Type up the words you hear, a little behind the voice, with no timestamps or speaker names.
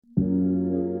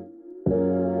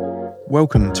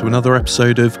Welcome to another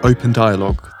episode of Open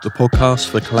Dialogue, the podcast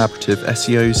for collaborative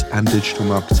SEOs and digital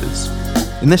marketers.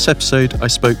 In this episode, I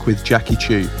spoke with Jackie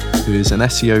Chu, who is an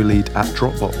SEO lead at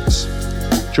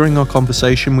Dropbox. During our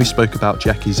conversation, we spoke about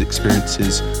Jackie's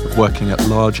experiences of working at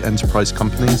large enterprise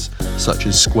companies such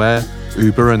as Square,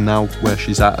 Uber, and now where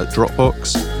she's at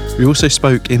Dropbox. We also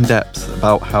spoke in depth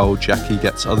about how Jackie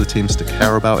gets other teams to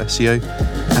care about SEO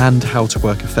and how to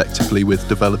work effectively with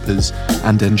developers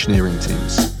and engineering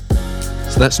teams.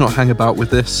 So let's not hang about with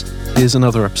this. Here's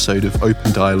another episode of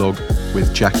Open Dialogue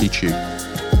with Jackie Chu.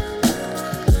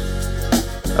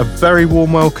 A very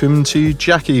warm welcome to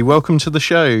Jackie. Welcome to the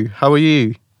show. How are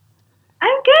you?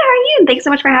 I'm good. How are you? Thanks so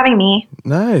much for having me.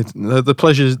 No, the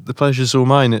pleasure's all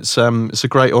mine. It's a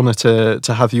great honour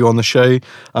to have you on the show.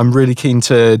 I'm really keen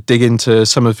to dig into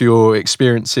some of your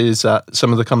experiences at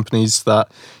some of the companies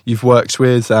that you've worked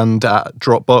with and at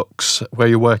Dropbox, where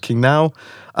you're working now.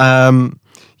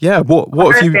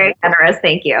 What have you? Very generous,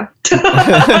 thank you.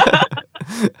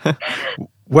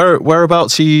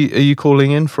 Whereabouts are you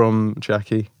calling in from,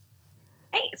 Jackie?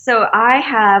 Hey, so I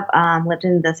have lived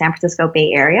in the San Francisco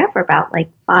Bay Area for about 5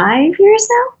 years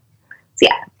now. So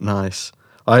yeah. Nice.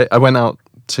 I went out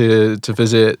to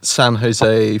visit San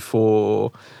Jose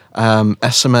for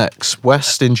SMX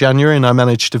West in January, and I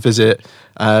managed to visit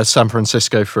San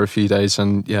Francisco for a few days,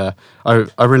 and I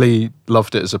really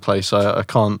loved it as a place.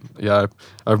 I'm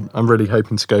really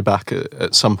hoping to go back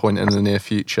at some point in the near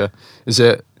future. Is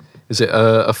it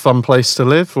a fun place to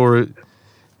live, or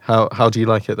how do you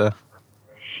like it there?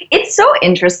 It's so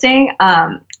interesting.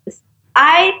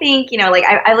 I think,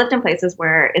 I lived in places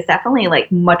where it's definitely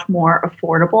much more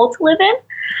affordable to live in.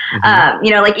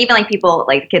 Mm-hmm. Even people,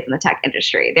 kids in the tech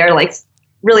industry, they're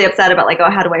really upset about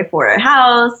how do I afford a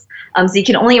house? So you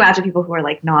can only imagine people who are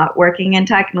not working in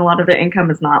tech, and a lot of their income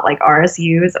is not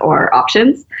RSUs or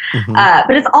options. Mm-hmm.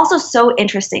 But it's also so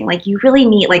interesting. You really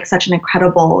meet such an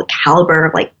incredible caliber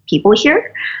of people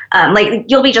here.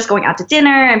 You'll be just going out to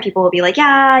dinner and people will be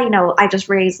I just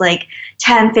raised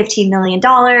 $10-15 million.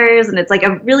 And it's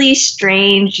a really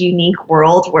strange, unique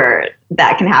world where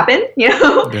that can happen,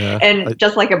 and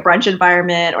just a brunch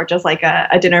environment or just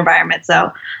a dinner environment.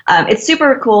 So it's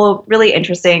super cool, really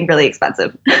interesting, really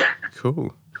expensive.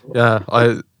 Cool.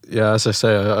 As I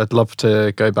say, I'd love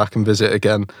to go back and visit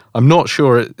again. I'm not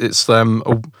sure it's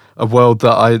a world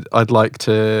that I'd like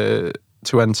to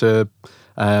enter.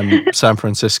 San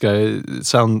Francisco. It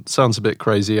sounds a bit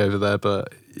crazy over there,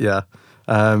 but yeah.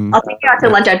 I'll take you out to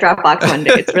lunch at Dropbox one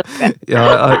day. It's really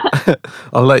good.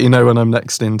 I'll let you know when I'm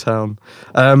next in town.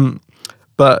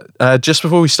 But just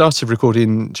before we started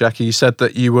recording, Jackie, you said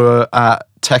that you were at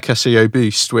Tech SEO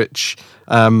Boost, which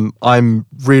I'm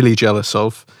really jealous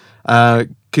of.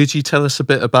 Could you tell us a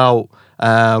bit about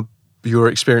your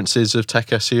experiences of Tech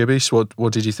SEO Boost?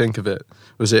 What did you think of it?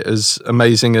 Was it as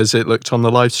amazing as it looked on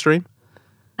the live stream?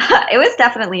 It was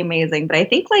definitely amazing, but I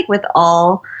think with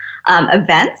all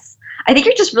events, I think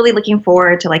you're just really looking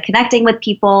forward to connecting with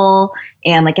people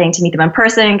and getting to meet them in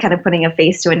person, kind of putting a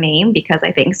face to a name, because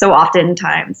I think so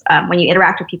oftentimes when you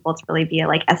interact with people, it's really via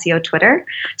SEO Twitter.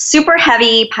 Super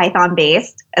heavy Python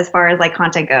based as far as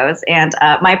content goes, and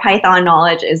my Python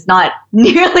knowledge is not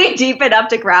nearly deep enough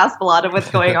to grasp a lot of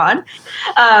what's going on.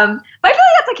 But I feel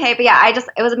that's okay. But yeah,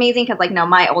 it was amazing because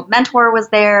my old mentor was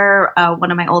there.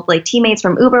 One of my old teammates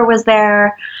from Uber was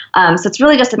there. So it's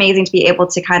really just amazing to be able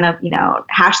to kind of,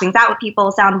 hash things out with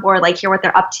people, soundboard, hear what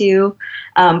they're up to,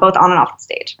 both on and off the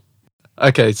stage.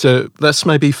 Okay, so let's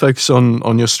maybe focus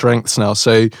on your strengths now.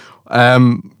 So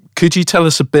could you tell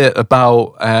us a bit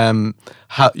about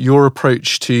how your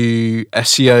approach to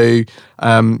SEO?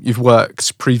 You've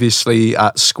worked previously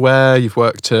at Square, you've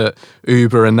worked at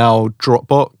Uber, and now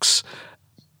Dropbox.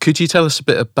 Could you tell us a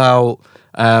bit about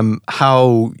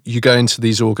how you go into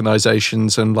these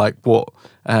organizations and what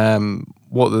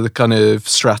are the kind of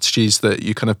strategies that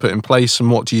you kind of put in place,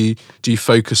 and what do you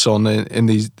focus on in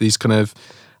these kind of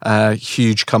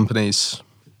huge companies?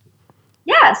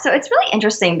 Yeah, so it's really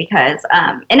interesting because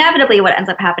inevitably what ends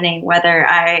up happening, whether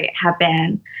I have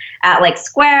been at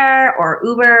Square or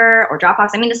Uber or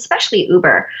Dropbox, especially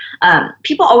Uber,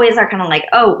 people always are kind of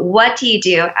oh, what do you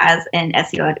do as an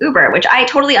SEO at Uber? Which I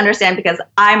totally understand, because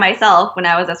I myself, when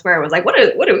I was at Square, was what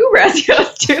do Uber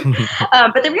SEOs do?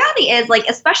 But the reality is,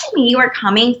 especially when you are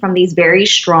coming from these very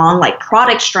strong,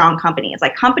 product strong companies,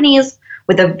 companies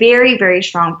with a very, very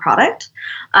strong product,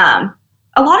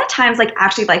 a lot of times,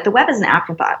 actually, the web is an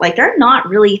afterthought. They're not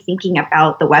really thinking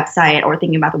about the website or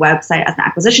thinking about the website as an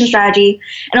acquisition strategy.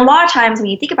 And a lot of times when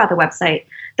you think about the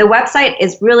website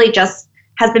is really just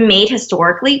has been made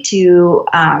historically to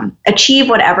achieve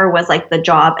whatever was like the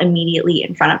job immediately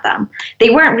in front of them.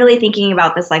 They weren't really thinking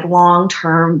about this like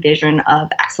long-term vision of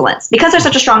excellence because they're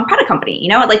such a strong product company. You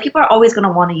know, like people are always going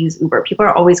to want to use Uber. People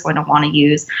are always going to want to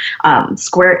use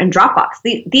Square and Dropbox.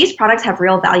 These products have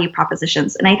real value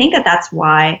propositions, and I think that that's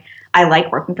why I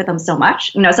like working for them so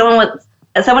much. You know, someone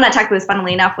at TechBoost,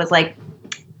 funnily enough, was like,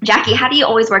 Jackie, how do you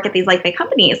always work at these like big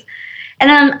companies?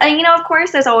 And you know, of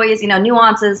course, there's always, you know,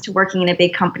 nuances to working in a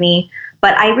big company.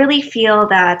 But I really feel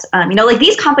that, you know, like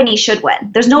these companies should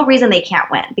win. There's no reason they can't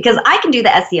win because I can do the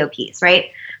SEO piece, right?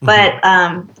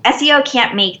 Mm-hmm. But SEO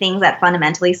can't make things that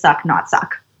fundamentally suck not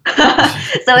suck.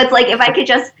 So it's like if I could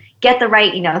just get the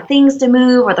right, you know, things to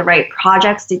move or the right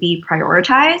projects to be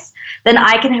prioritized, then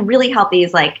I can really help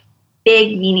these like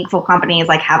big, meaningful companies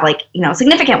like have like, you know,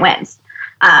 significant wins.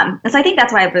 And so I think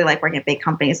that's why I really like working at big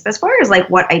companies. But as far as like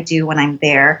what I do when I'm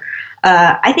there,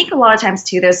 I think a lot of times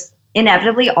too, there's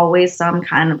inevitably always some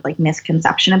kind of like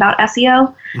misconception about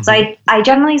SEO. Mm-hmm. So I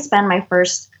generally spend my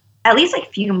first at least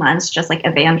like few months just like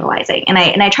evangelizing, and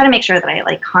I try to make sure that I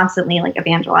like constantly like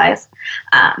evangelize.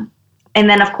 And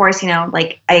then of course, you know,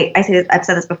 like I've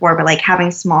said this before, but like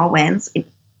having small wins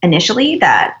initially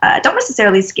that don't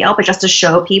necessarily scale, but just to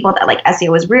show people that like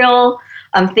SEO is real.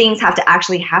 Things have to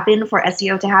actually happen for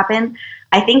SEO to happen.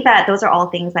 I think that those are all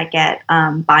things that get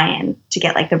buy-in to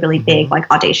get like the really big, like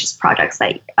audacious projects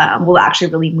that will actually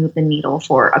really move the needle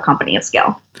for a company of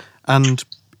scale. And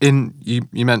you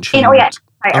mentioned,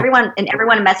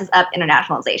 everyone messes up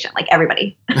internationalization, like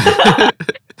everybody.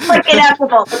 Like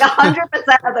inevitable, like 100%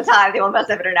 of the time they will mess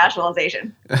up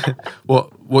internationalization.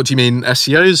 What do you mean,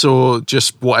 SEOs or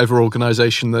just whatever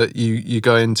organization that you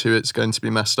go into, it's going to be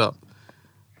messed up?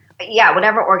 Yeah,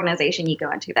 whatever organization you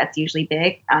go into, that's usually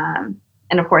big.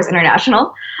 And of course,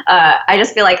 international. I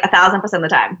just feel like 1,000% of the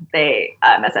time they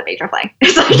mess up HR flag.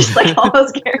 It's like, just like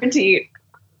almost guaranteed.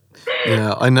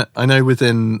 Yeah, I know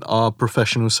within our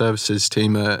professional services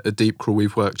team at Deepcrawl,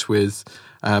 we've worked with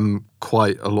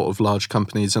quite a lot of large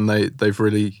companies, and they've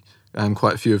really,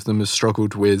 quite a few of them have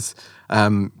struggled with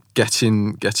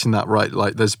getting that right.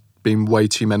 Like there's been way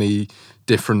too many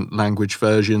different language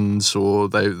versions, or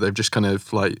they've just kind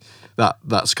of like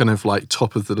that's kind of like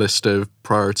top of the list of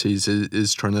priorities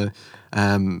is trying to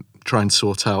try and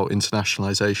sort out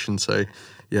internationalization. So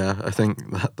yeah, I think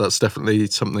that's definitely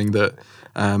something that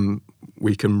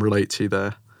we can relate to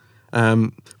there.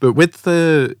 But with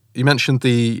you mentioned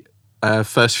the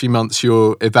first few months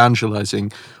you're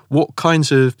evangelizing. What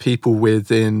kinds of people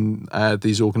within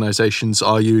these organizations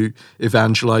are you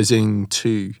evangelizing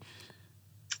to?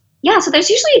 Yeah, so there's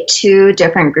usually two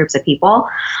different groups of people.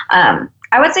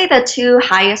 I would say the two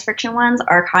highest friction ones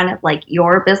are kind of like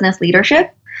your business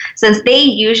leadership, since they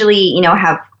usually, you know,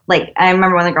 have like, I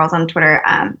remember one of the girls on Twitter,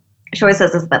 she always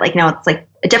says this, but like, you know, it's like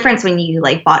a difference when you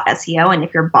like bought SEO and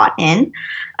if you're bought in.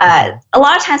 A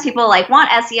lot of times people like want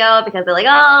SEO because they're like,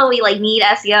 oh, we like need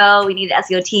SEO, we need an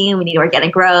SEO team, we need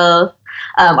organic growth.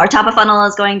 Our top of funnel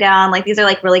is going down. Like these are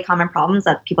like really common problems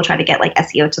that people try to get like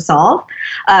SEO to solve,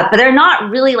 but they're not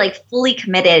really like fully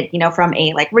committed, you know, from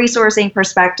a like resourcing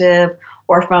perspective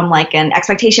or from like an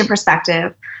expectation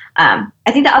perspective.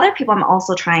 I think the other people I'm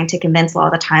also trying to convince a lot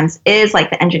of the times is like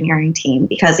the engineering team,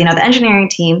 because, you know, the engineering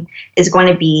team is going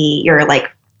to be your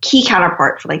like key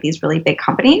counterpart for like these really big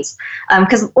companies.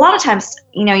 Because a lot of times,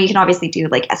 you know, you can obviously do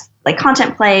like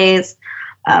content plays,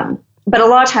 but a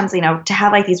lot of times, you know, to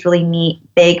have like these really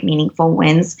big, meaningful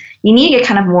wins, you need a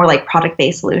kind of more like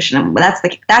product-based solution. And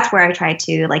that's where I try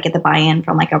to like get the buy-in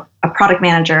from like a product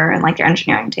manager and like their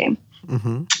engineering team.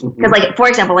 Because like, for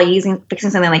example, like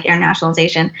fixing something like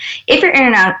internationalization, if your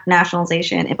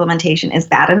internationalization implementation is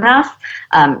bad enough,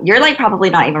 you're like probably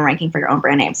not even ranking for your own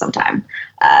brand name sometime,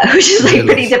 which is like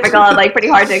pretty difficult and like pretty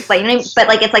hard to explain. But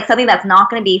like, it's like something that's not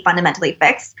going to be fundamentally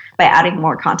fixed by adding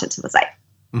more content to the site.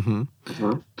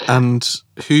 And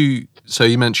so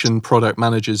you mentioned product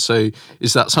managers. So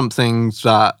is that something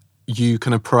that you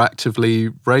kind of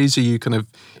proactively raise? Are you kind of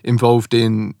involved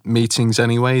in meetings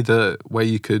anyway where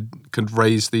you could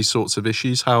raise these sorts of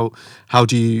issues? How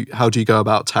do you go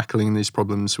about tackling these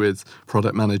problems with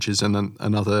product managers and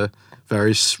other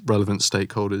various relevant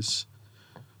stakeholders?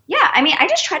 Yeah, I mean, I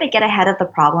just try to get ahead of the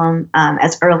problem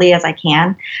as early as I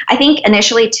can. I think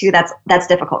initially, too, that's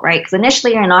difficult, right? Because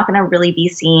initially, you're not going to really be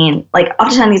seen, like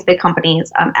oftentimes these big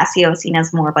companies, SEO is seen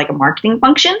as more of like a marketing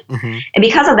function. And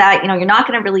because of that, you know, you're not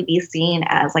going to really be seen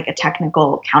as like a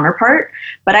technical counterpart.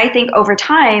 But I think over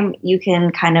time, you can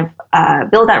kind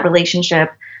of build that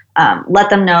relationship, let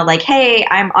them know like, hey,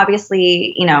 I'm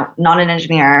obviously, you know, not an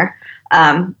engineer,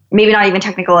 maybe not even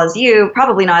technical as you,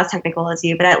 probably not as technical as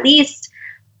you, but at least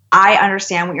I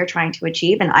understand what you're trying to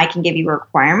achieve, and I can give you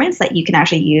requirements that you can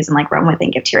actually use and like run with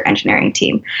and give to your engineering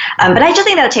team. But I just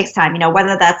think that it takes time,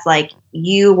 whether that's like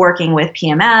you working with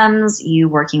PMMs, you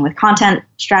working with content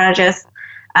strategists.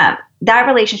 That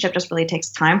relationship just really takes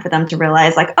time for them to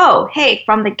realize like, oh, hey,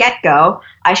 from the get-go,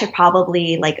 I should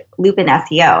probably like loop in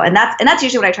SEO. And that's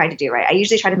usually what I try to do, right? I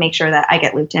usually try to make sure that I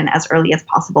get looped in as early as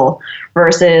possible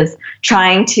versus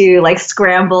trying to like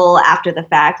scramble after the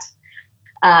fact.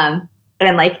 And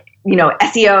like,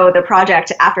 SEO the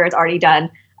project after it's already done.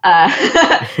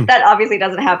 That obviously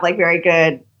doesn't have like very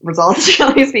good results,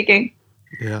 generally speaking.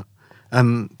 Yeah.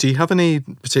 Do you have any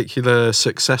particular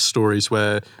success stories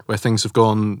where things have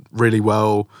gone really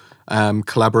well,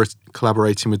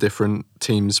 collaborating with different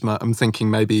teams? I'm thinking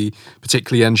maybe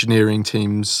particularly engineering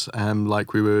teams,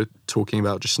 like we were talking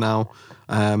about just now.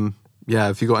 Have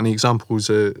you got any examples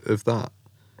of that?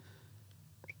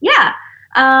 Yeah.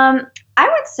 I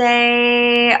would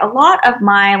say a lot of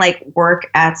my like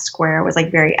work at Square was like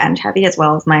very end heavy, as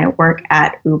well as my work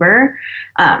at Uber.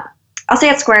 I'll say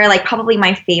at Square, like probably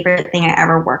my favorite thing I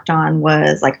ever worked on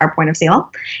was like our point of sale.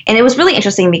 And it was really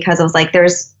interesting because it was like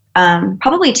there's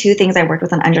probably two things I worked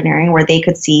with in engineering where they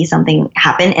could see something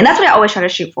happen. And that's what I always try to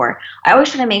shoot for. I always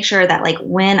try to make sure that like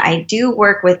when I do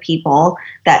work with people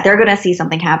that they're going to see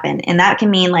something happen. And that can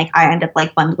mean like I end up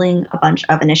like bundling a bunch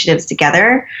of initiatives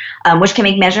together, which can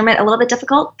make measurement a little bit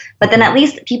difficult. But then at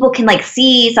least people can like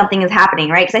see something is happening,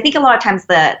 right? Because I think a lot of times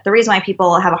the reason why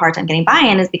people have a hard time getting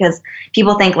buy-in is because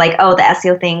people think like, oh, the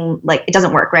SEO thing, like it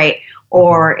doesn't work, right?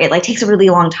 Or it like takes a really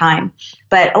long time.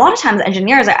 But a lot of times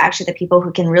engineers are actually the people who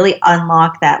can really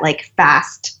unlock that like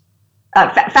fast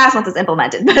once it's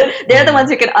implemented. But they're the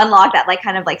ones who can unlock that like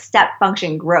kind of like step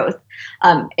function growth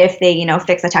if they,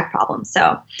 fix a tech problem.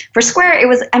 So for Square, it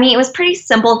was pretty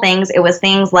simple things. It was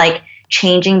things like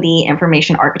changing the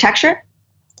information architecture.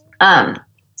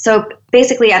 So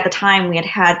basically at the time we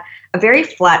had a very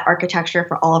flat architecture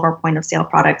for all of our point of sale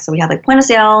products. So we had like point of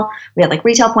sale, we had like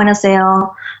retail point of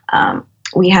sale,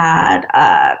 we had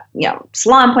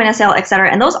salon point of sale, et cetera.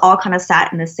 And those all kind of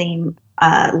sat in the same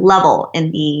level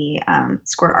in the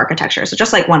Square architecture. So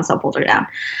just like one subfolder down.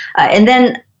 And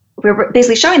then we were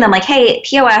basically showing them like, hey,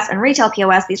 POS and retail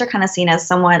POS, these are kind of seen as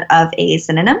somewhat of a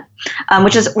synonym,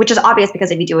 which is obvious because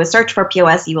if you do a search for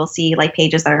POS, you will see like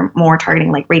pages that are more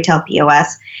targeting like retail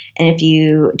POS. And if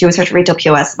you do a search for retail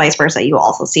POS, vice versa, you will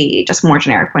also see just more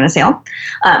generic point of sale.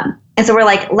 And so we're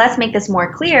like, let's make this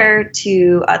more clear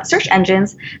to the search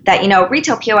engines that,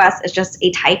 retail POS is just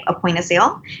a type of point of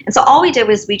sale. And so all we did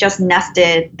was we just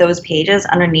nested those pages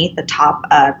underneath the top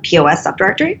POS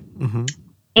subdirectory. Mm-hmm.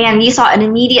 And you saw an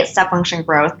immediate step function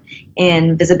growth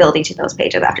in visibility to those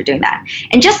pages after doing that.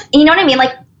 And just, you know what I mean?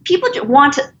 Like people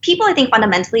I think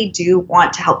fundamentally do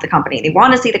want to help the company. They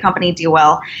want to see the company do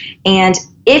well. And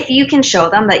if you can show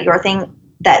them that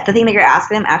the thing that you're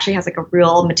asking them actually has like a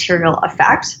real material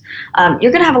effect,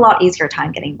 you're going to have a lot easier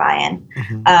time getting buy-in.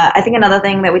 Mm-hmm. I think another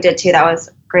thing that we did too that was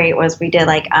great was we did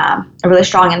like a really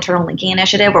strong internal linking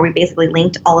initiative where we basically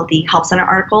linked all of the Help Center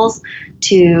articles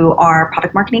to our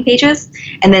product marketing pages.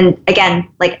 And then again,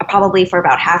 like probably for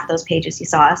about half those pages, you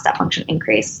saw a step function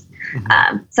increase.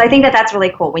 Mm-hmm. So I think that that's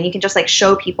really cool when you can just like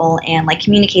show people and like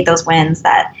communicate those wins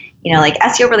that, like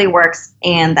SEO really works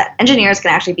and that engineers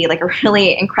can actually be like a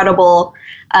really incredible,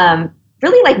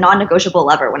 really like non-negotiable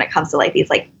lever when it comes to like these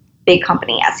like big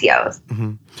company SEOs.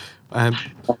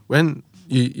 Mm-hmm. When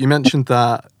you mentioned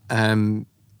that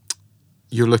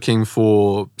you're looking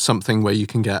for something where you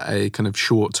can get a kind of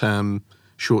short-term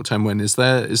win, is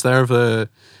there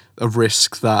a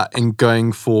risk that in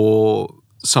going for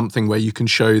something where you can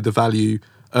show the value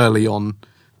early on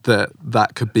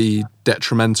that could be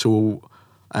detrimental,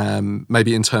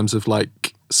 maybe in terms of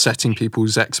like setting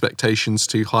people's expectations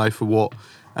too high for what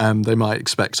they might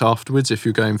expect afterwards if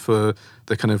you're going for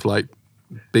the kind of like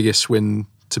biggest win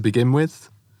to begin with?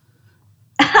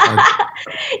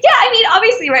 Yeah,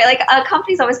 obviously, right? Like a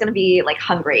company's always going to be like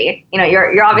hungry.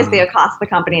 You're obviously a cost of the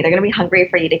company. They're going to be hungry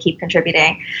for you to keep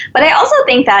contributing. But I also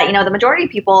think that, the majority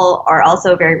of people are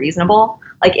also very reasonable.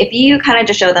 Like if you kind of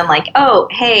just show them like, oh,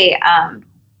 hey,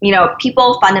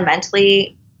 people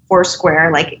fundamentally for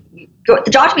Square, like the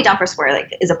job to be done for Square,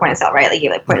 like is a point of sale, right? Like you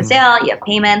have like point of sale, you have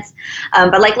payments.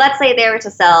 But like, let's say they were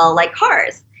to sell like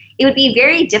cars. It would be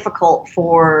very difficult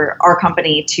for our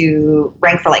company to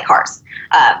rank for like cars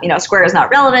Square is not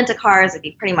relevant to cars. It'd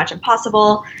be pretty much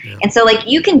impossible. Yeah. And so like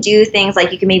you can do things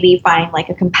like you can maybe find like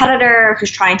a competitor who's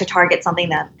trying to target something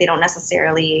that they don't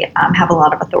necessarily have a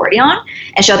lot of authority on,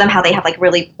 and show them how they have like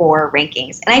really poor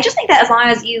rankings. And I just think that as long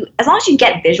as you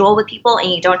get visual with people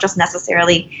and you don't just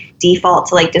necessarily default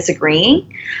to like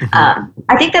disagreeing,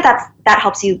 I think that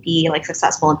helps you be like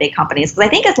successful in big companies. Because I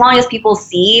think as long as people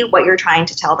see what you're trying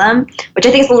to tell them, which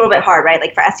I think is a little bit hard, right?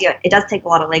 Like for SEO, it does take a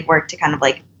lot of legwork to kind of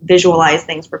like visualize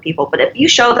things for people. But if you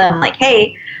show them like,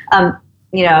 hey,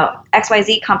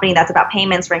 XYZ company that's about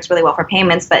payments ranks really well for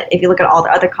payments, but if you look at all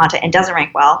the other content, it doesn't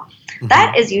rank well,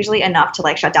 that is usually enough to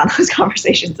like shut down those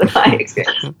conversations in my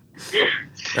experience.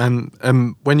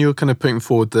 When you're kind of putting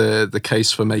forward the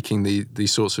case for making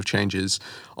these sorts of changes,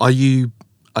 are you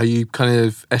kind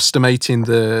of estimating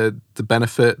the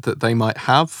benefit that they might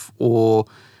have, or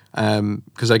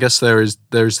because I guess there is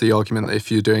the argument that if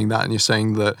you're doing that and you're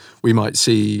saying that we might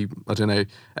see, I don't know,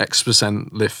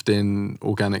 X% lift in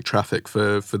organic traffic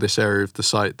for this area of the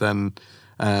site, then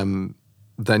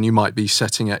you might be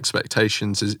setting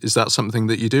expectations. Is that something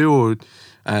that you do, or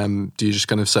do you just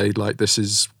kind of say like this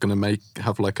is going to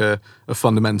have like a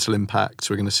fundamental impact?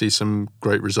 We're going to see some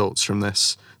great results from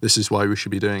this. This is why we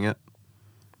should be doing it.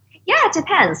 Yeah, it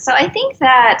depends. So I think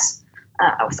that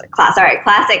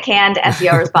classic canned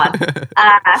SEO response.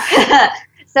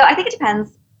 So I think it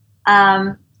depends.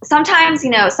 Sometimes,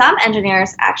 some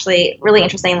engineers actually, really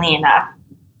interestingly enough,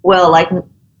 will like,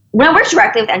 when I work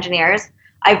directly with engineers,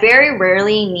 I very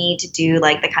rarely need to do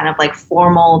like the kind of like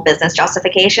formal business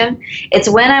justification. It's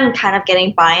when I'm kind of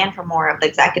getting buy-in from more of the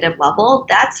executive level.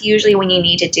 That's usually when you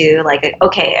need to do like,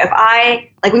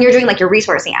 when you're doing like your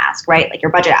resourcing ask, right? Like your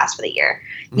budget ask for the year.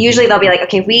 Usually they'll be like,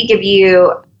 okay, if we give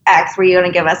you X, were you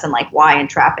going to give us in like Y in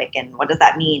traffic, and what does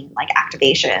that mean? Like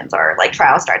activations or like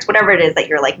trial starts, whatever it is that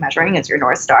you're like measuring as your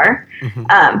North Star.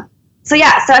 So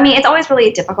I mean, it's always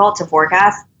really difficult to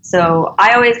forecast. So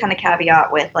I always kind of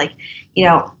caveat with like,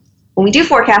 when we do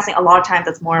forecasting, a lot of times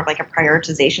it's more of like a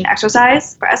prioritization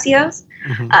exercise for SEOs.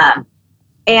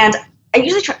 And I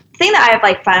usually the thing that I've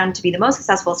like found to be the most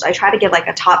successful is I try to give like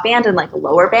a top band and like a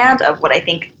lower band of what I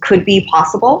think could be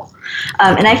possible.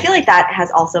 And I feel like that has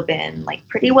also been like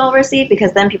pretty well received,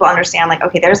 because then people understand like,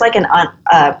 okay, there's like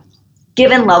a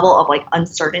given level of like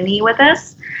uncertainty with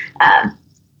this.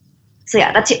 So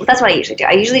yeah, that's what I usually do.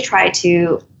 I usually try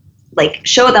to like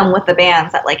show them with the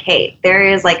bands that like, hey, there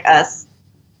is like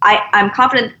I'm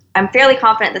fairly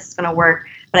confident this is going to work,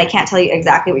 but I can't tell you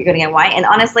exactly what you're going to get and why. And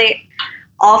honestly,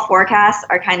 all forecasts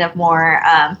are kind of more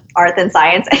art than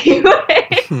science anyway.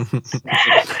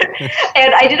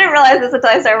 And I didn't realize this until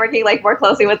I started working like more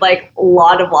closely with like a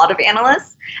lot of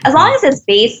analysts. As long as it's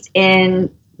based in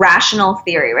rational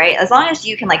theory, right? As long as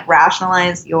you can like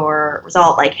rationalize your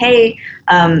result, like, hey,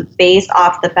 based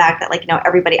off the fact that like,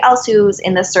 everybody else who's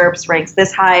in the SERPs ranks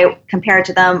this high compared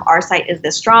to them, our site is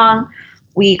this strong.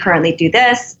 We currently do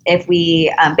this. If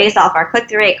we, based off our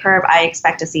click-through rate curve, I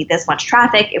expect to see this much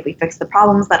traffic if we fix the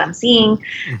problems that I'm seeing.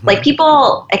 Like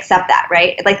people accept that,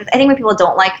 right? Like I think when people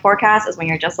don't like forecasts is when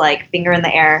you're just like finger in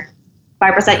the air,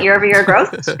 5% year-over-year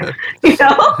growth,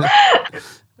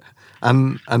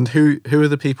 And who are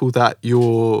the people that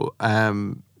you're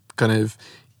kind of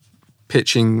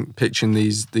pitching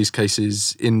these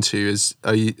cases into? Is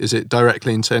it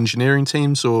directly into engineering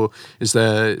teams, or is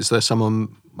there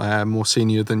someone more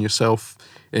senior than yourself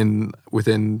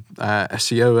within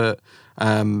SEO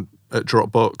at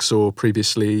Dropbox, or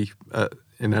previously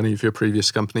in any of your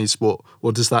previous companies?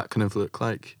 What does that kind of look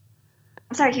like?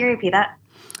 I'm sorry, can you repeat that?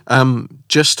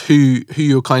 Just who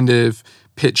you're kind of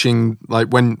pitching, like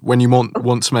when you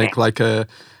want to make like a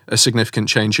significant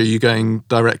change, are you going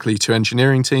directly to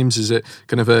engineering teams? Is it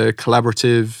kind of a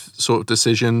collaborative sort of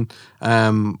decision,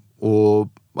 or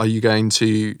are you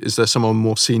is there someone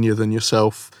more senior than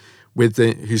yourself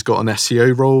who's got an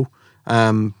SEO role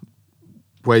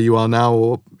where you are now,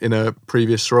 or in a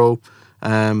previous role?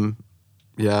 I'm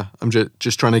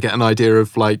just trying to get an idea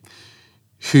of like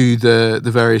who the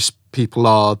various people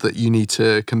are that you need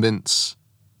to convince.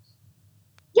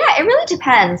 Yeah, it really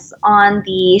depends on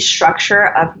the structure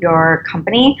of your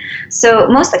company. So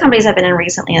most of the companies I've been in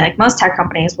recently, like most tech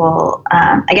companies will,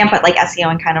 again, put like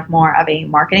SEO in kind of more of a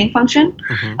marketing function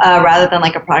rather than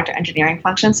like a product or engineering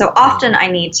function. So often I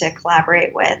need to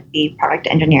collaborate with the product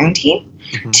engineering team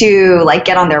to like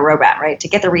get on their roadmap, right? To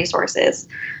get the resources.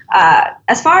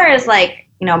 As far as like,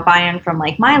 buy-in from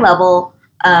like my level,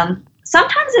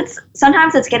 Sometimes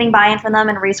it's getting buy-in from them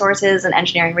and resources and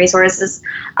engineering resources.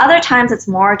 Other times it's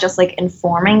more just like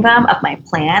informing them of my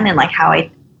plan and like how I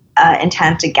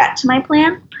intend to get to my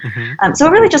plan. So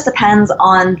it really just depends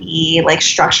on the like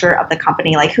structure of the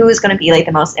company, like who is going to be like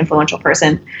the most influential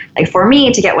person, like for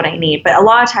me to get what I need. But a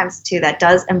lot of times too, that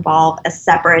does involve a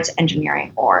separate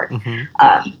engineering org.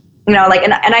 Like,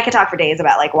 and I could talk for days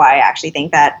about like why I actually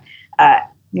think that,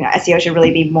 SEO should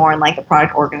really be more in like a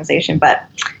product organization, but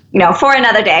for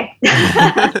another day.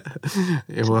 Yeah,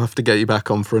 we'll have to get you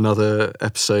back on for another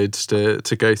episode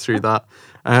to go through that.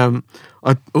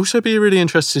 I'd also be really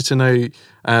interested to know,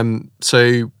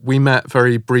 so we met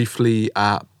very briefly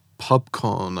at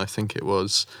PubCon, I think it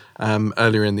was,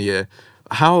 earlier in the year.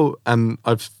 How,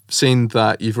 I've seen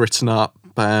that you've written up,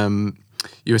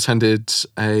 you attended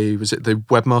was it the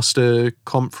Webmaster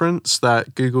Conference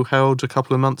that Google held a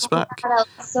couple of months back? Yeah, that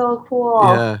was so cool.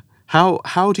 Yeah.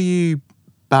 How do you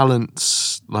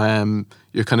balance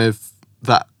your kind of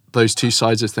those two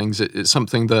sides of things? It's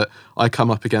something that I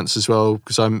come up against as well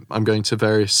because I'm going to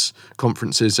various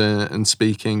conferences and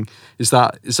speaking. Is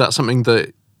that something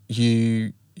that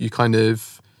you kind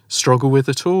of struggle with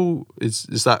at all? Is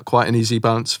that quite an easy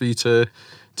balance for you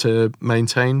to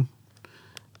maintain?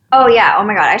 Oh yeah. Oh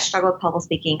my God. I struggle with public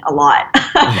speaking a lot,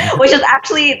 which is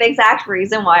actually the exact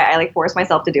reason why I like force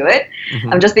myself to do it.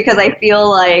 Just because I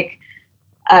feel like,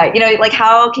 like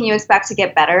how can you expect to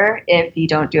get better if you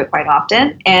don't do it quite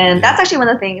often? And that's actually one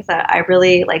of the things that I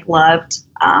really like loved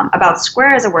about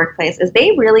Square as a workplace is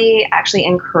they really actually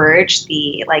encourage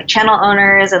the like channel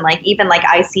owners and like even like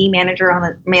IC managers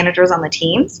on the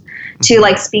teams to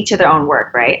like speak to their own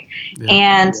work, right? Yeah.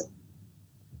 And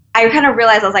I kind of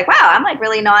realized I was like, wow, I'm like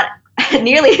really not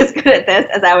nearly as good at this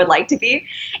as I would like to be.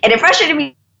 And it frustrated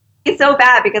me so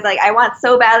bad because like I want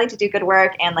so badly to do good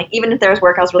work. And like, even if there was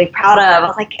work I was really proud of, I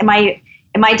was like, am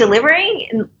I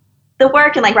delivering the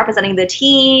work and like representing the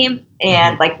team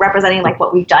and like representing like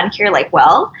what we've done here, like,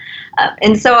 well,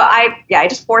 and so I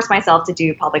just forced myself to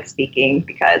do public speaking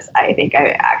because I think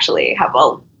I actually have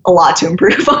a lot to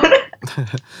improve on.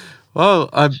 Well,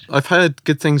 I've heard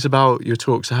good things about your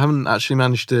talks. I haven't actually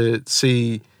managed to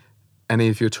see any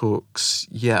of your talks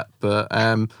yet, but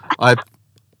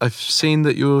I've seen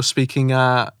that you're speaking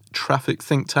at Traffic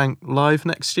Think Tank Live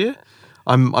next year.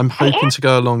 I'm hoping to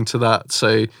go along to that,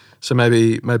 so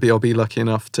maybe I'll be lucky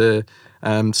enough to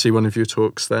see one of your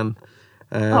talks then.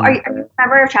 Are you a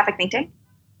member of Traffic Think Tank?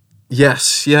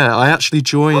 Yes, yeah. I actually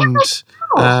joined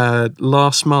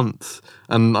last month,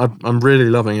 and I'm really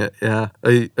loving it. Yeah,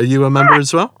 are you a member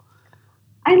as well?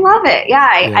 I love it. Yeah,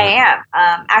 I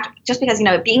am. Actually, just because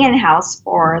being in house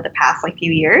for the past like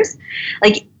few years,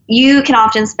 like you can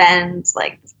often spend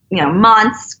like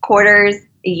months, quarters,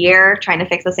 a year trying to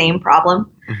fix the same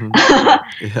problem.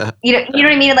 Yeah. You know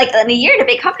what I mean? Like in a year to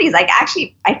big companies, like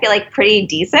actually I feel like pretty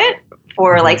decent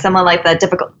for like some of like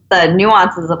the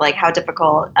nuances of like how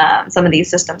difficult some of these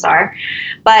systems are.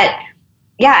 But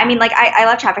yeah, I mean, like I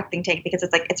love Traffic Think Tank because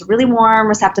it's a really warm,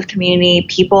 receptive community.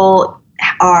 People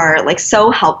are like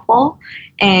so helpful,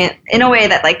 and in a way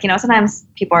that like sometimes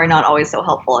people are not always so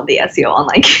helpful in the SEO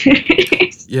online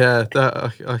communities. Yeah,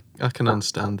 that I can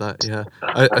understand that. Yeah,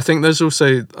 I think there's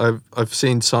also I've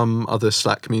seen some other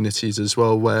Slack communities as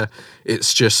well where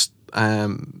it's just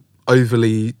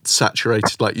overly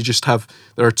saturated. Like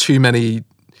there are too many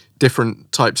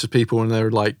different types of people, and there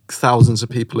are like thousands of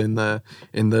people in the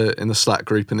Slack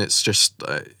group, and it's just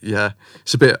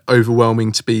it's a bit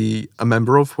overwhelming to be a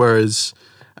member of. Whereas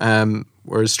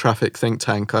Traffic Think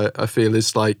Tank, I feel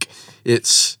is like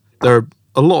there are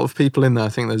a lot of people in there. I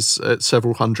think there's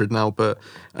several hundred now, but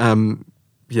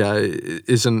it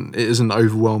isn't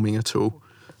overwhelming at all.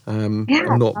 I'm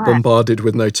not bombarded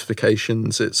with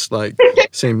notifications. It's like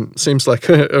seems like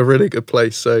a really good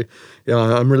place. So yeah,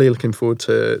 I'm really looking forward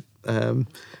to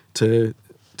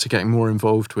getting more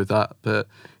involved with that. But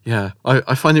yeah,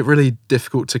 I find it really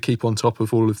difficult to keep on top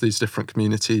of all of these different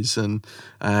communities, and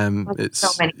it's so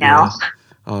many now.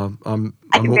 I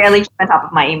can barely keep on top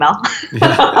of my email.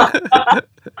 Yeah.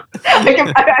 I'm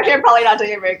probably not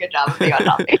doing a very good job of being on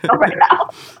top of email right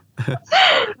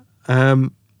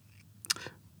now.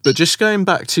 But just going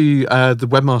back to the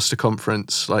Webmaster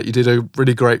Conference, like you did a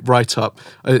really great write-up.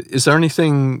 Is there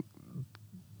anything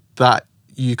that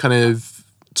you kind of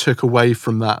took away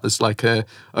from that as like an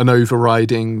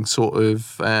overriding sort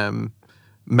of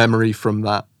memory from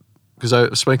that? Because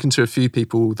I've spoken to a few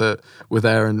people that were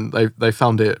there, and they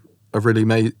found it a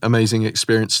really amazing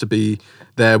experience to be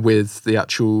there with the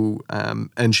actual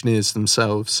engineers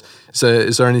themselves. So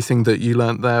is there anything that you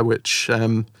learnt there which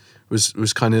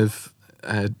was kind of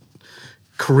not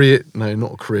career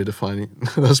defining?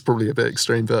 That's probably a bit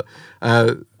extreme, but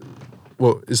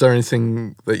is there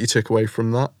anything that you took away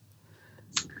from that?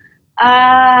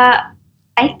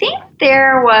 I think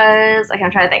there was, like,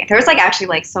 I'm trying to think. There was like actually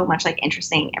like so much like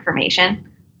interesting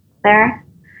information there.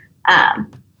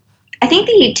 I think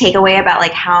the takeaway about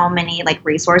like how many like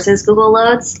resources Google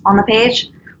loads on the page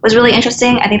was really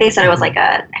interesting. I think they said it was like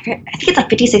I think it's like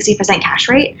 50-60% cache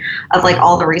rate of like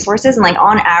all the resources. And like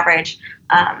on average,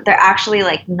 they're actually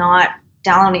like not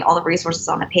downloading all the resources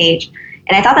on the page.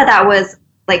 And I thought that that was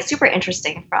like super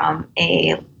interesting from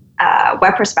a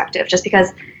web perspective, just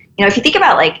because, you know, if you think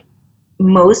about like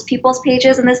most people's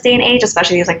pages in this day and age,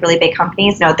 especially these like really big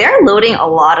companies, you know, they're loading a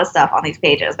lot of stuff on these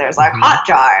pages. There's like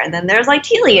Hotjar, and then there's like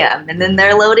Telium, and then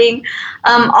they're loading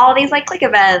all these like click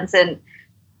events, and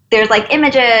there's like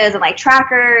images and like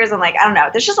trackers, and like, I don't know,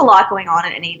 there's just a lot going on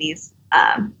in any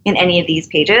of these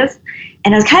pages.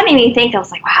 And it was kind of made me think, I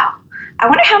was like, wow, I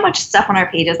wonder how much stuff on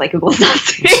our pages like Google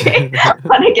does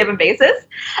on a given basis.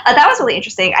 That was really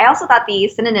interesting. I also thought the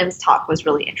synonyms talk was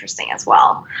really interesting as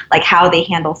well, like how they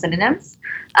handle synonyms,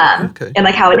 and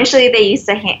like how initially they used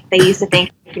to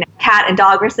think, you know, cat and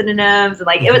dog were synonyms, and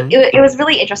like it was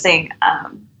really interesting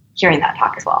hearing that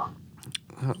talk as well.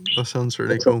 That sounds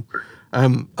really cool.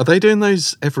 Are they doing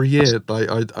those every year?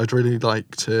 Like, I'd really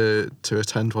like to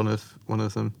attend one of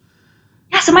them.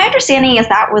 Yeah, so my understanding is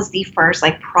that was the first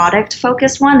like product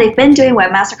focused one. They've been doing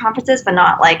webmaster conferences, but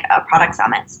not like product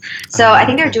summits. So I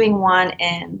think they're doing one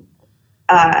in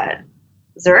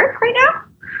Zurich right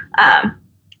now.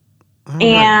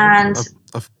 And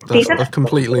I've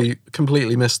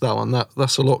completely missed that one.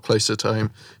 That's a lot closer to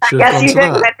home. Yes, you did.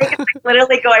 I think it's like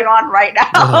literally going on right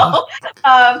now.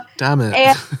 Damn it!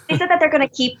 And they said that they're going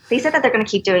to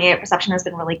keep doing it. Reception has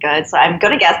been really good, so I'm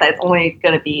going to guess that it's only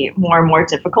going to be more and more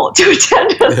difficult to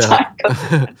attend as time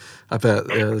goes on. I bet.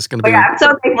 Yeah, there's going to be. Yeah, I'm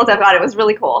so thankful to have got it. It was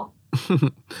really cool.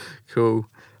 Cool.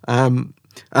 And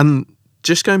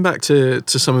just going back to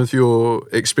some of your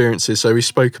experiences, so we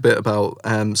spoke a bit about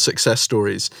success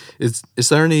stories. Is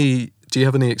there any? Do you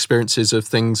have any experiences of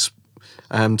things,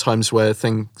 times where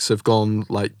things have gone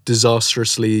like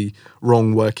disastrously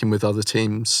wrong working with other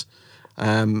teams,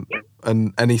 and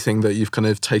anything that you've kind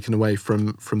of taken away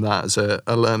from that as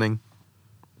a learning?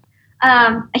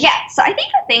 Yeah. So I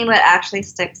think the thing that actually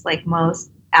sticks like most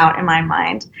out in my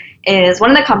mind is one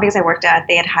of the companies I worked at.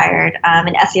 They had hired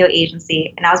an SEO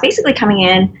agency, and I was basically coming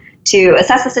in to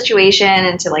assess the situation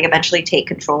and to like eventually take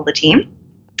control of the team.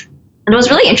 And it was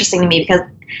really interesting to me because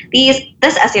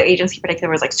this SEO agency in particular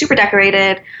was like super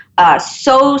decorated,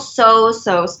 so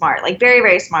smart, like very,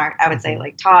 very smart. I would say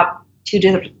like top 2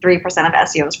 to 3% of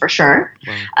SEOs for sure.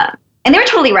 Wow. And they were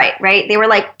totally right? They were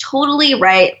like totally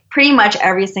right pretty much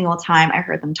every single time I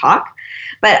heard them talk.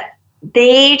 But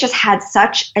they just had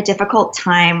such a difficult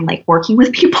time like working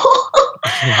with people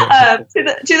to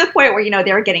the point where, you know,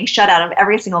 they were getting shut out of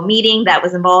every single meeting that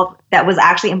was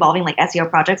actually involving like SEO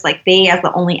projects. Like they, as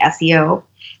the only SEO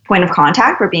point of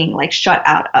contact, were being like shut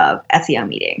out of SEO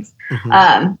meetings.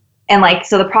 And like,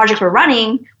 so the projects were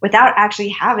running without actually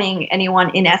having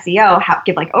anyone in SEO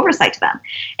give like oversight to them.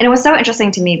 And it was so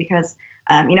interesting to me because,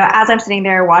 you know, as I'm sitting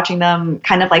there watching them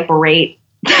kind of like berate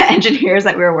the engineers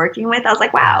that we were working with, I was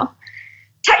like, wow,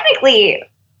 technically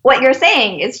what you're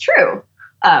saying is true.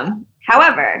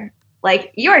 However,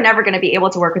 like, you are never going to be able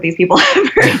to work with these people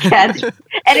ever again.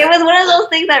 And it was one of those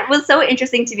things that was so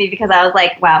interesting to me because I was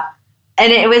like, wow.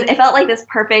 And it felt like this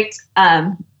perfect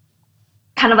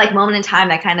kind of like moment in time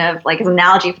that kind of like is an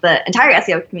analogy for the entire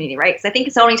SEO community, right? Because I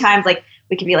think so many times like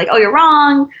we could be like, oh, you're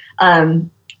wrong. And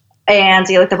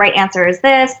you know, like the right answer is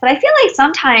this. But I feel like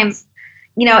sometimes,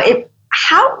 you know,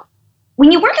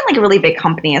 when you work in like a really big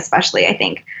company, especially, I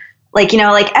think, like, you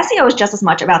know, like SEO is just as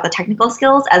much about the technical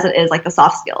skills as it is like the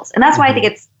soft skills. And that's why I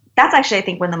think that's actually, I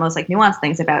think, one of the most like nuanced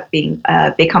things about being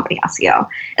a big company SEO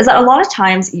is that a lot of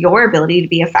times your ability to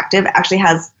be effective actually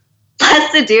has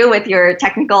less to do with your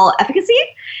technical efficacy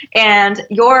and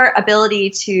your ability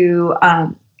to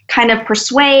kind of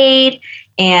persuade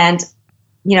and,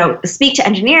 you know, speak to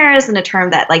engineers in a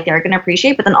term that like they're going to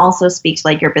appreciate, but then also speak to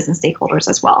like your business stakeholders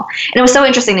as well. And it was so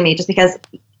interesting to me just because,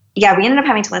 yeah, we ended up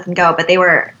having to let them go, but they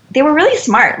were really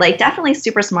smart, like definitely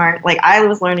super smart. Like I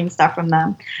was learning stuff from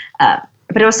them.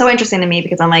 But it was so interesting to me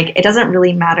because I'm like, it doesn't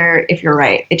really matter if you're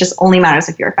right. It just only matters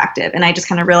if you're effective. And I just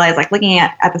kind of realized, like, looking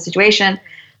at the situation,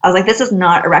 I was like, this is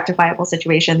not a rectifiable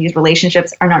situation. These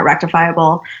relationships are not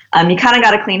rectifiable. You kind of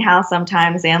got to clean house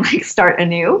sometimes and like start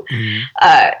anew. So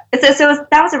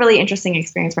that was a really interesting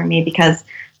experience for me because,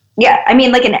 yeah, I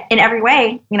mean, like in every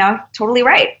way, you know, totally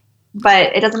right.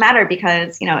 But it doesn't matter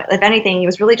because, you know, if anything, he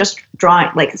was really just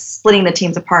splitting the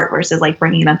teams apart versus like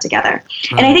bringing them together.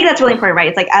 And I think that's really important, right?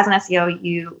 It's like as an SEO,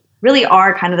 you really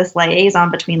are kind of this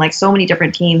liaison between like so many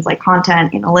different teams, like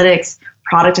content, analytics,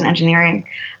 product, and engineering.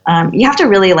 you have to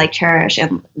really like cherish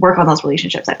and work on those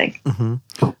relationships, I think.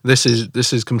 This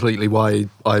is completely why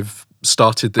I've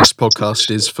started this podcast,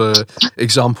 is for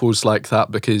examples like that,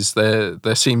 because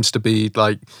there seems to be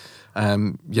like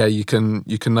you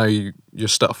can know your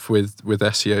stuff with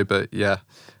SEO, but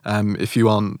if you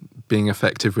aren't being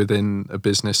effective within a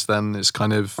business, then it's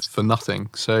kind of for nothing.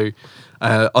 So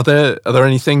are there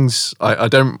any things, I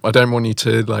don't want you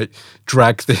to like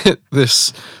drag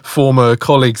this former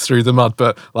colleague through the mud,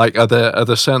 but like are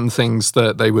there certain things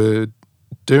that they were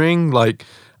doing, like,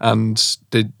 and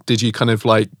did you kind of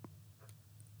like,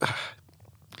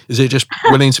 is it just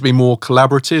willing to be more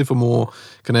collaborative or more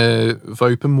kind of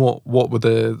open? What were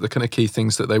the kind of key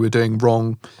things that they were doing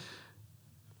wrong?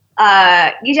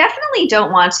 You definitely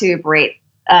don't want to berate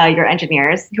your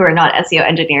engineers who are not SEO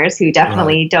engineers, who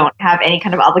definitely don't have any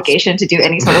kind of obligation to do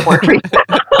any sort of work for you.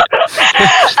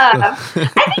 I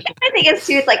think it's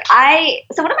too, it's like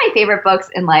so one of my favorite books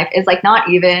in life is like not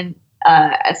even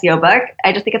SEO book.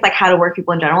 I just think it's like how to work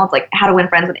people in general. It's like how to win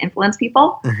friends and influence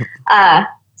people.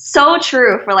 So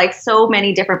true for like so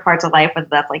many different parts of life, whether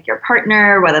that's like your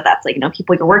partner, whether that's like,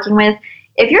 people you're working with.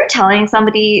 If you're telling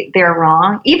somebody they're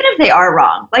wrong, even if they are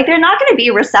wrong, like they're not going to be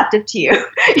receptive to you,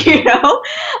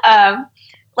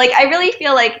 like I really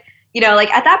feel like, like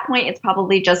at that point, it's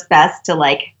probably just best to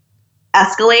like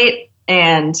escalate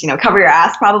and, cover your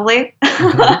ass probably.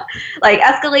 Like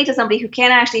escalate to somebody who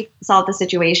can actually solve the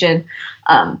situation,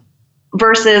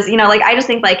 versus, like, I just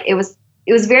think like it was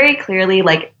very clearly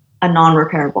like a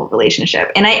non-repairable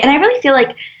relationship. And I really feel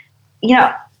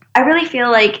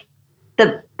like,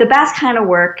 the best kind of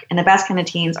work and the best kind of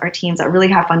teams are teams that really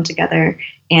have fun together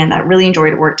and that really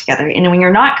enjoy to work together. And when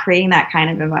you're not creating that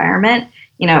kind of environment,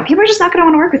 people are just not going to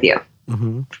want to work with you.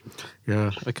 Mm-hmm.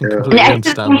 Yeah, I can completely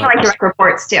understand that. Like direct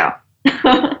reports too.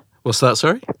 What's that?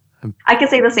 Sorry? I could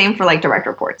say the same for like direct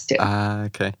reports too.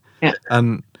 Okay. Yeah.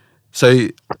 So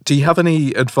do you have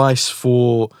any advice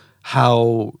for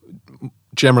how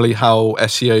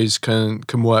SEOs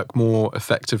can work more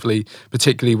effectively,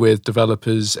 particularly with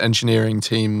developers, engineering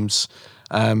teams?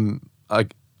 I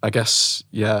guess,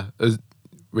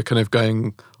 we're kind of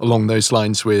going along those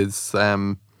lines with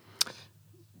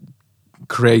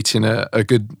creating a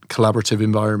good collaborative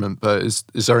environment, but is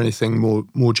there anything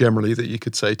more generally that you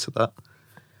could say to that?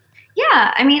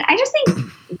 Yeah, I mean, I just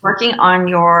think working on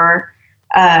your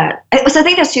so I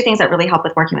think there's two things that really help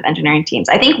with working with engineering teams.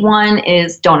 I think one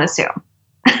is don't assume.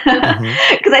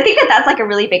 Because I think that's like a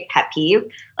really big pet peeve.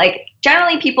 Like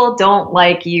generally people don't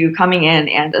like you coming in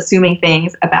and assuming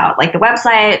things about like the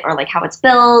website or like how it's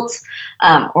built,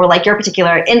 or like your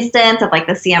particular instance of like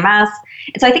the CMS.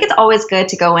 And so I think it's always good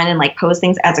to go in and like pose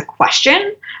things as a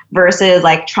question versus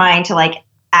like trying to like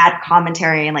add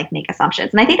commentary and like make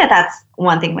assumptions. And I think that's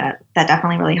one thing that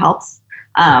definitely really helps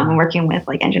when working with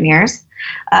like engineers.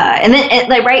 And then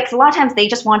right, because a lot of times they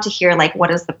just want to hear like,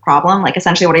 what is the problem? Like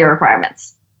essentially, what are your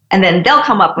requirements? And then they'll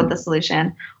come up with the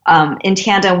solution in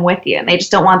tandem with you. And they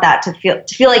just don't want that to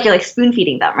feel like you're like spoon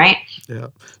feeding them, right? Yeah.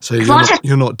 So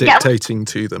you're not dictating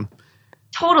to them.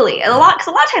 Totally. And a lot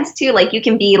of times too, like you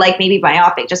can be like maybe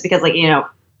myopic just because like,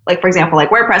 like for example, like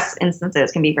WordPress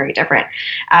instances can be very different,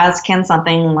 as can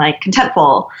something like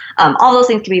Contentful. All those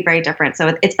things can be very different.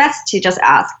 So it's best to just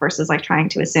ask versus like trying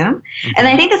to assume. Mm-hmm. And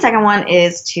I think the second one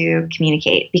is to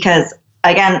communicate, because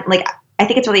again, like I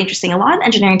think it's really interesting. A lot of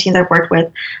engineering teams I've worked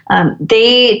with,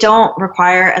 they don't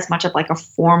require as much of like a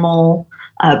formal,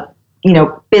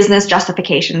 business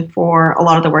justification for a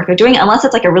lot of the work they're doing, unless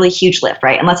it's like a really huge lift,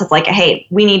 right? Unless it's like, hey,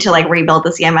 we need to like rebuild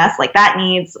the CMS, like that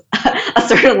needs a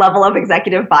certain level of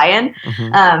executive buy-in.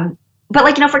 Mm-hmm. But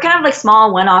like, for kind of like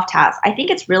small one-off tasks, I think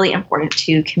it's really important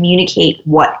to communicate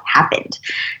what happened,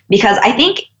 because I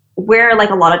think where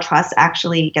like a lot of trust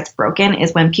actually gets broken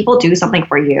is when people do something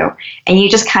for you and you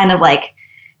just kind of like,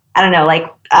 I don't know, like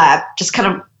just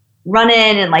kind of run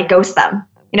in and like ghost them,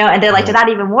 and they're like, did that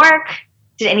even work?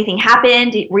 Did anything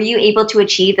happen? Were you able to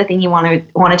achieve the thing you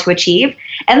wanted to achieve?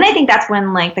 And I think that's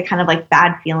when like the kind of like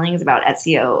bad feelings about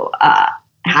SEO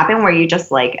happen, where you just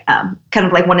like kind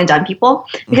of like one and done people,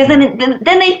 because then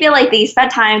they feel like they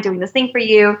spent time doing this thing for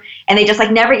you and they just like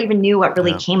never even knew what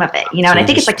really came of it, So and I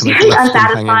think it's like really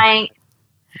unsatisfying.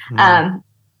 So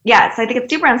I think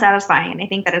it's super unsatisfying, and I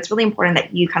think that it's really important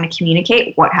that you kind of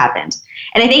communicate what happened.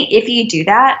 And I think if you do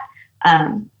that,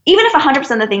 even if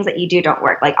 100% of the things that you do don't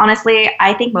work, like honestly,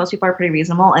 I think most people are pretty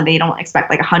reasonable and they don't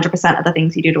expect like 100% of the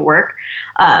things you do to work.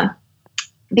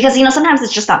 Because, sometimes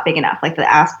it's just not big enough. Like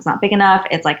the ask is not big enough.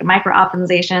 It's like a micro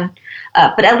optimization.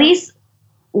 But at least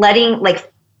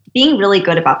being really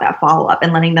good about that follow-up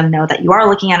and letting them know that you are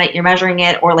looking at it, you're measuring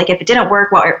it, or like if it didn't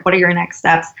work, what are your next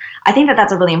steps? I think that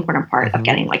that's a really important part of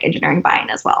getting like engineering buy-in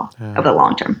as well over the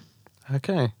long term.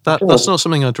 Okay, that's not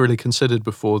something I'd really considered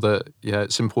before. That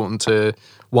it's important to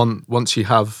once you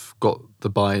have got the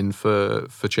buy-in for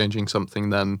changing something,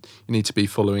 then you need to be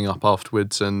following up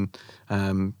afterwards and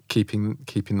keeping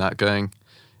that going.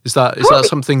 Is that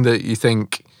something that you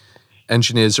think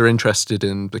engineers are interested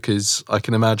in? Because I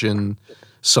can imagine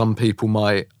some people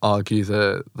might argue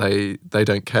that they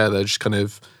don't care. They're just kind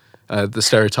of the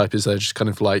stereotype is they're just kind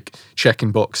of like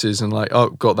checking boxes and like,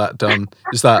 oh, got that done.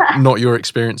 Is that not your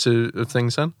experience of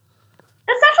things then?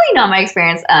 That's definitely not my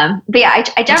experience. But yeah,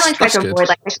 I generally try to avoid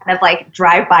like the kind of like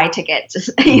drive-by ticket, just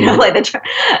like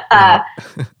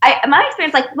my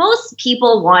experience, like most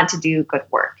people want to do good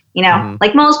work.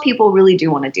 Like most people really do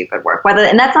want to do good work.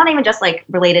 And that's not even just like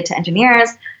related to engineers.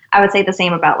 I would say the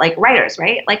same about like writers,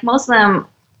 right? Like most of them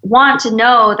want to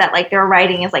know that like their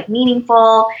writing is like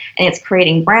meaningful and it's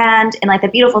creating brand. And like the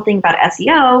beautiful thing about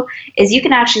SEO is you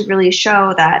can actually really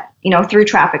show that, through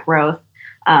traffic growth,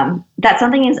 that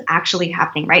something is actually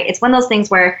happening, right? It's one of those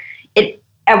things where it,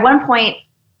 at one point,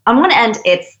 on one end,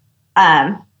 it's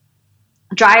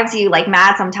drives you like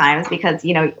mad sometimes because,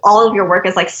 all of your work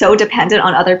is like so dependent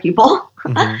on other people.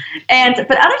 But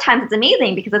other times it's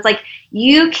amazing because it's like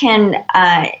you can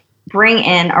bring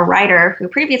in a writer who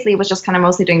previously was just kind of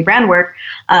mostly doing brand work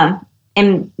and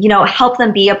help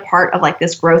them be a part of like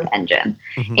this growth engine.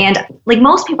 And like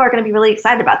most people are going to be really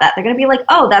excited about that. They're going to be like,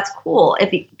 oh, that's cool.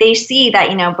 If they see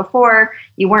that, before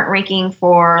you weren't ranking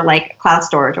for like cloud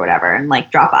storage or whatever and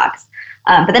like Dropbox.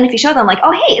 But then if you show them like,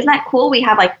 oh, hey, isn't that cool? We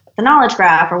have like the knowledge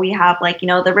graph or we have like,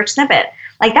 the rich snippet.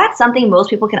 Like that's something most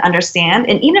people can understand.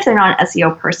 And even if they're not an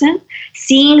SEO person,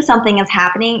 seeing something is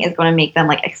happening is going to make them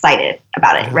like excited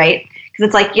about it, right? Because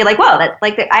it's like, you're like, whoa, that's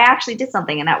like I actually did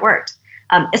something and that worked.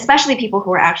 Especially people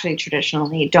who are actually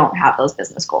traditionally don't have those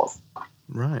business goals.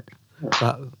 Right.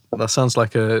 That sounds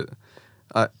like that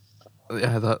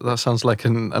sounds like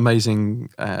an amazing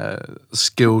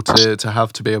skill to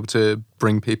have, to be able to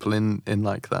bring people in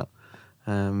like that.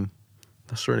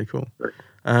 That's really cool.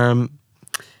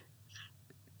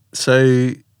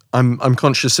 So I'm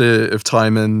conscious of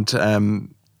time, and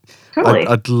Totally.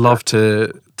 I'd love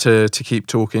to keep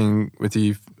talking with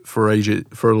you for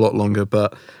a lot longer,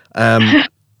 but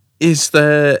is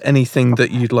there anything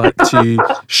that you'd like to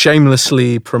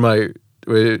shamelessly promote?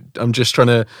 I'm just trying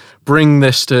to bring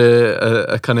this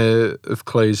to a kind of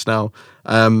close now.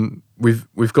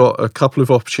 We've got a couple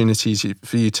of opportunities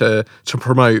for you to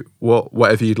promote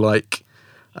whatever you'd like.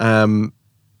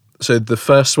 So the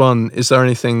first one, is there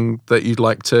anything that you'd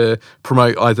like to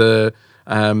promote, either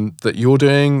that you're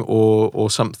doing or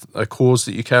a cause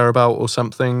that you care about or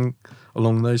something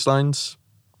along those lines?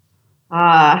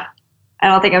 I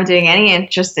don't think I'm doing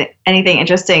anything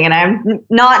interesting, and I'm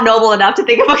not noble enough to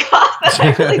think of a cause that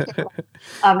I really do.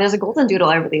 There's a golden doodle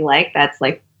I really like that's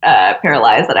like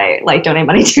paralyzed that I like donate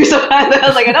money to sometimes. I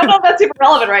was like, I don't know if that's super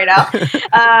relevant right now.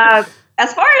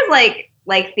 As far as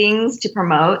like things to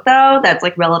promote though, that's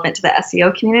like relevant to the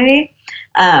SEO community.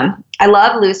 I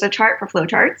love Lucidchart for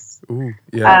flowcharts. Ooh,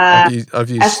 yeah, I've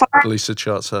used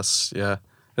Lucidcharts.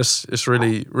 It's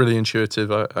really, really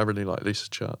intuitive. I really like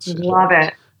Lucidcharts. Love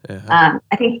it. Yeah.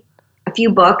 I think a few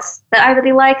books that I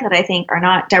really like that I think are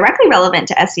not directly relevant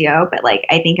to SEO, but like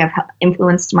I think have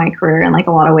influenced my career in like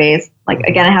a lot of ways. Like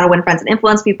again, How to Win Friends and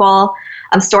Influence People.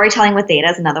 Storytelling with Data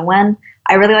is another one.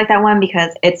 I really like that one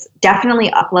because it's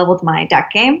definitely up-leveled my deck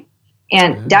game.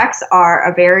 And decks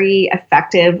are a very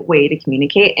effective way to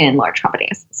communicate in large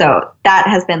companies. So that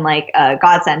has been like a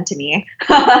godsend to me.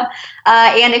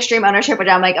 And Extreme Ownership, which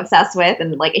I'm like obsessed with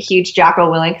and like a huge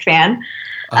Jocko Willink fan.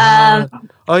 I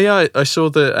saw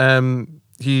that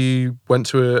he went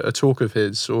to a talk of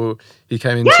his, or he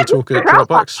came in to talk at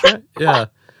Dropbox, right?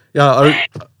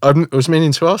 I was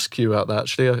meaning to ask you about that,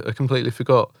 actually. I completely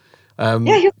forgot.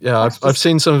 I've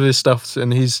seen some of his stuff,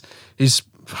 and he's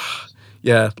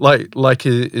like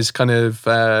his kind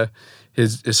of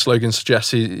his slogan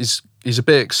suggests, he's a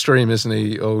bit extreme, isn't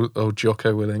he, old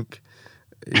Jocko Willink?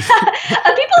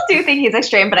 People do think he's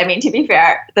extreme, but I mean, to be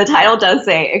fair, the title does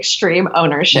say Extreme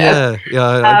Ownership.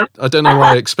 I don't know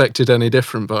why I expected any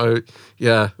different, but he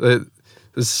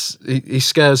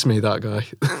scares me, that guy.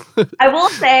 I will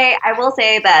say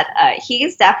that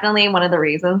he's definitely one of the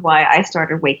reasons why I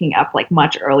started waking up like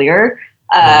much earlier.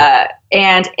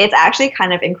 And it's actually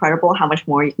kind of incredible how much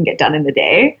more you can get done in the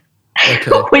day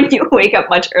when you wake up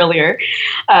much earlier.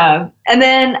 And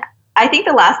then I think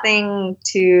the last thing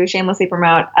to shamelessly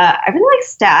promote, I really like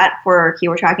Stat for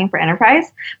keyword tracking for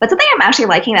enterprise, but something I'm actually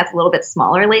liking that's a little bit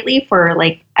smaller lately for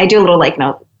like, I do a little like,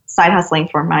 side hustling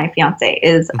for my fiance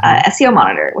is SEO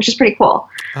Monitor, which is pretty cool.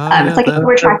 It's like a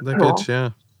keyword tracking tool. Good, yeah.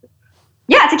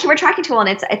 Yeah, it's a keyword tracking tool,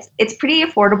 and it's pretty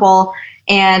affordable,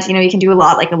 and you can do a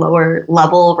lot like a lower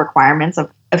level requirements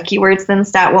of keywords than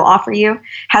Stat will offer you.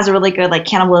 Has a really good like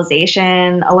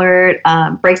cannibalization alert,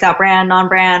 breaks out brand,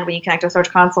 non-brand when you connect to a Search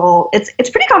Console. It's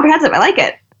pretty comprehensive. I like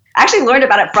it. I actually learned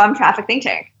about it from Traffic Think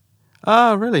Tank.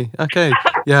 Ah, really? Okay.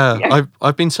 Yeah.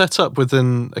 I've been set up with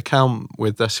an account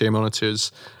with SEO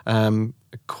Monitors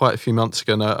quite a few months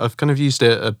ago now. I've kind of used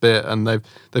it a bit, and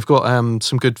they've got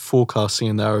some good forecasting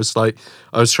in there. I was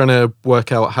trying to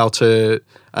work out how to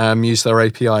use their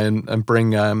API and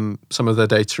bring some of their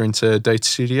data into Data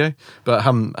Studio, but I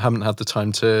haven't had the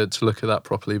time to look at that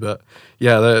properly. But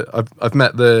yeah, I've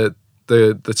met the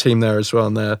team there as well,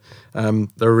 and they're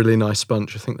a really nice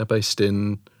bunch. I think they're based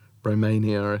in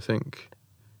Romania, I think.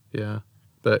 Yeah.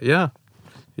 But yeah,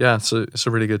 it's a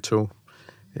really good tool.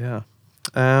 Yeah.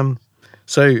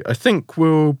 So I think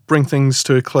we'll bring things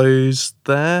to a close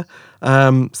there.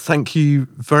 Thank you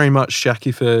very much,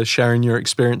 Jackie, for sharing your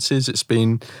experiences. It's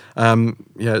been a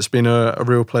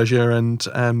real pleasure, and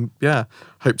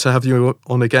hope to have you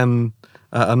on again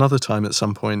another time at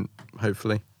some point,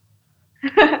 hopefully.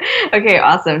 Okay,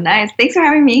 awesome. Nice. Thanks for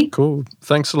having me. Cool.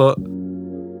 Thanks a lot.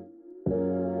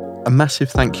 A massive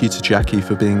thank you to Jackie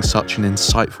for being such an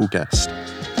insightful guest.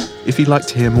 If you'd like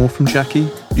to hear more from Jackie,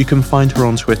 you can find her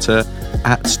on Twitter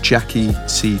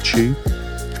 @JackieCChew.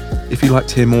 If you'd like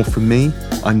to hear more from me,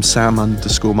 I'm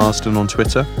Sam_Marsden on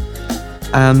Twitter.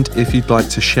 And if you'd like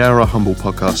to share our humble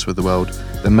podcast with the world,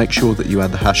 then make sure that you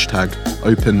add the hashtag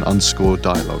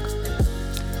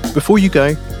 #open_dialogue. Before you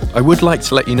go, I would like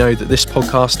to let you know that this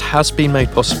podcast has been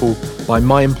made possible by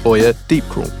my employer,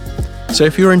 Deepcrawl. So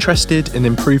if you're interested in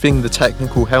improving the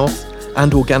technical health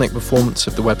and organic performance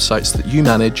of the websites that you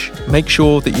manage, make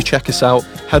sure that you check us out,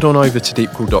 head on over to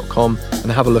deepcrawl.com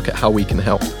and have a look at how we can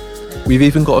help. We've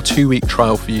even got a 2-week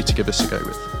trial for you to give us a go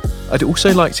with. I'd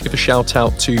also like to give a shout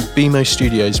out to BMO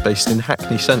Studios based in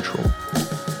Hackney Central.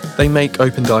 They make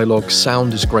Open Dialogue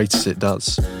sound as great as it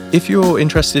does. If you're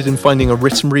interested in finding a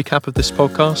written recap of this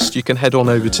podcast, you can head on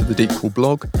over to the Deepcrawl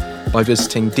blog by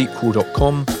visiting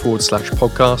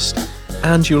deepcrawl.com/podcast,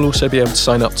 and you'll also be able to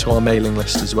sign up to our mailing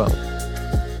list as well.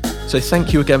 So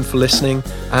thank you again for listening,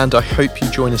 and I hope you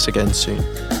join us again soon.